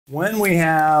When we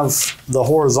have the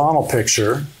horizontal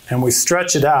picture and we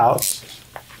stretch it out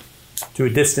to a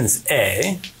distance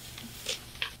a,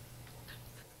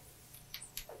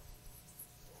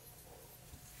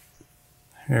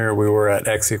 here we were at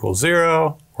x equals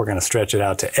 0, we're going to stretch it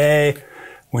out to a.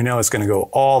 We know it's going to go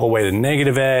all the way to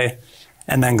negative a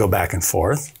and then go back and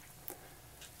forth.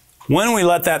 When we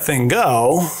let that thing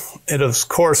go, it is of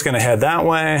course going to head that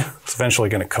way. It's eventually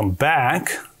going to come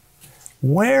back.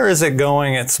 Where is it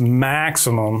going its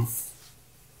maximum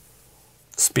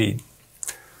speed?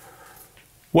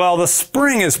 Well, the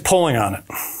spring is pulling on it,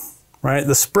 right?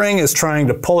 The spring is trying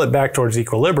to pull it back towards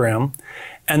equilibrium,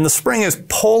 and the spring is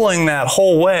pulling that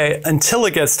whole way until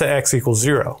it gets to x equals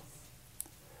 0.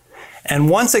 And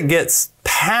once it gets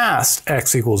past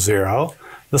x equals 0,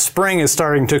 the spring is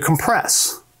starting to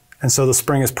compress. And so the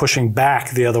spring is pushing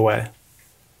back the other way.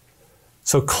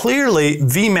 So clearly,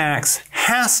 Vmax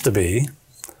has to be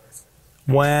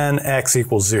when x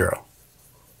equals 0.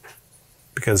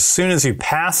 Because as soon as you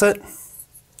pass it,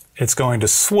 it's going to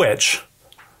switch,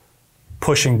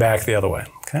 pushing back the other way.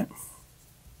 Okay?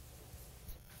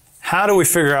 How do we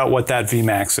figure out what that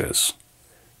Vmax is?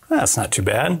 That's not too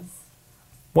bad.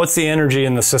 What's the energy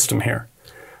in the system here?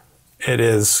 It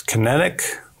is kinetic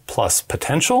plus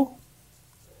potential.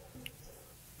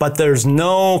 But there's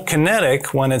no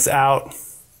kinetic when it's out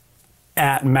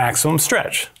at maximum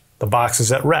stretch. The box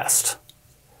is at rest.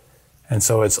 And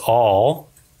so it's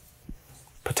all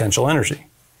potential energy.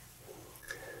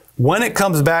 When it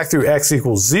comes back through x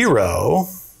equals 0,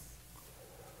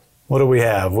 what do we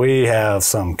have? We have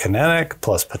some kinetic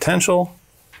plus potential.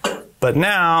 But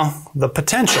now the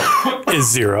potential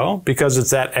is 0 because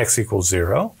it's at x equals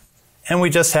 0. And we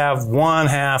just have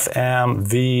 1/2 m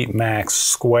v max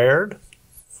squared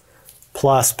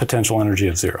plus potential energy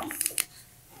of 0.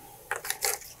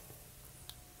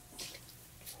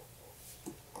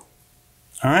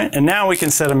 All right, and now we can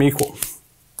set them equal.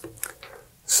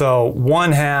 So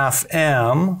 1/2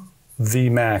 m v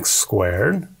max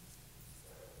squared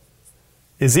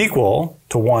is equal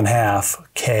to 1/2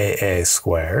 ka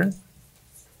squared.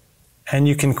 And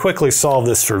you can quickly solve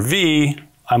this for v.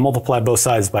 I multiply both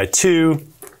sides by 2,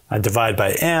 I divide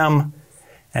by m,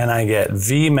 and I get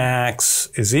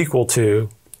Vmax is equal to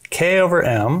k over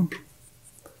m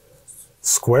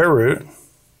square root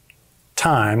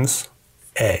times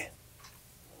a.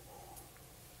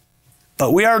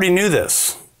 But we already knew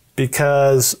this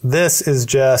because this is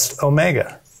just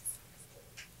omega.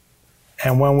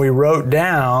 And when we wrote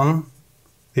down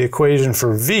the equation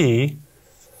for v,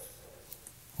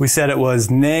 we said it was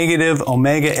negative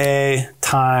omega a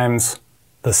times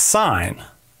the sine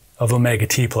of omega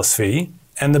t plus v.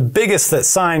 And the biggest that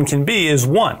sine can be is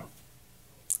 1.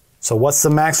 So what's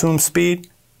the maximum speed?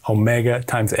 Omega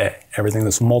times a, everything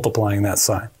that's multiplying that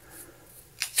sine.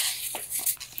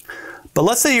 But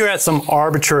let's say you're at some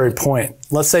arbitrary point.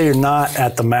 Let's say you're not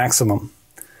at the maximum.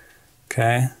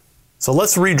 Okay? So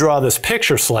let's redraw this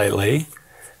picture slightly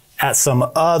at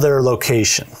some other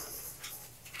location.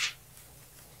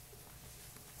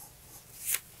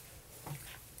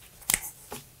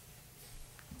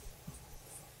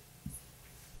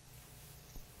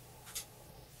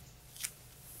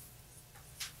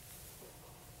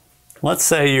 Let's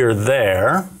say you're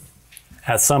there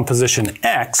at some position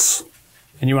x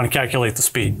and you want to calculate the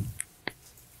speed.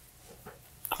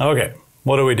 Okay,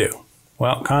 what do we do?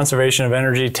 Well, conservation of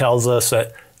energy tells us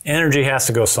that energy has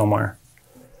to go somewhere.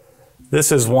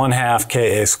 This is 1/2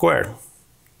 ka squared.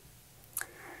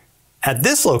 At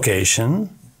this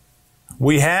location,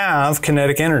 we have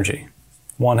kinetic energy,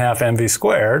 1/2 mv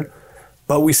squared,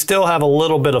 but we still have a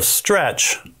little bit of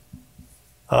stretch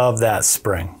of that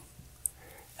spring.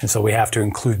 And so we have to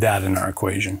include that in our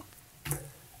equation.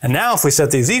 And now if we set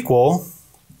these equal,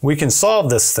 we can solve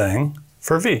this thing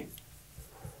for v.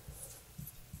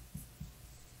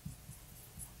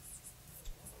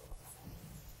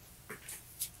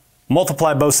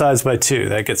 Multiply both sides by 2,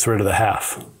 that gets rid of the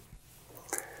half.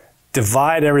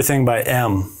 Divide everything by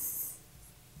m.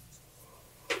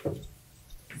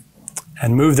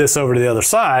 And move this over to the other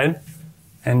side,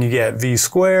 and you get v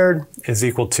squared is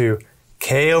equal to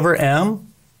k over m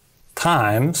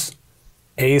times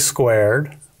a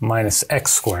squared minus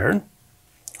x squared.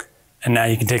 And now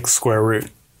you can take the square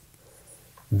root.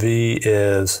 V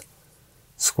is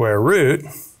square root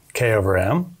k over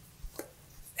m,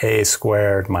 a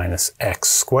squared minus x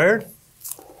squared.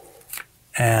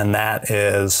 And that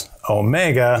is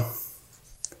omega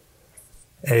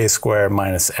a squared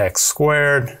minus x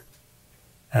squared.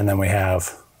 And then we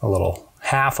have a little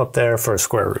half up there for a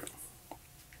square root.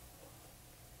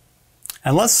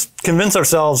 And let's convince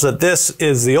ourselves that this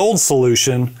is the old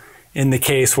solution in the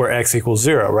case where x equals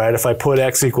 0, right? If I put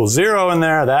x equals 0 in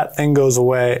there, that thing goes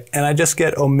away, and I just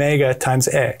get omega times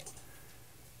a.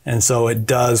 And so it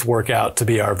does work out to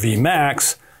be our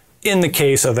Vmax in the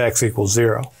case of x equals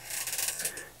 0.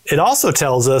 It also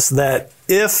tells us that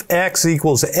if x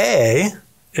equals a,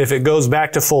 if it goes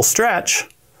back to full stretch,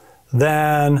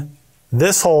 then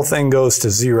this whole thing goes to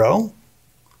 0.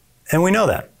 And we know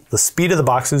that. The speed of the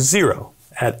box is 0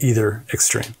 at either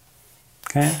extreme.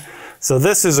 Okay? So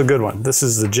this is a good one. This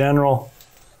is the general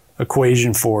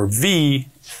equation for V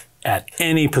at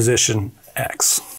any position x.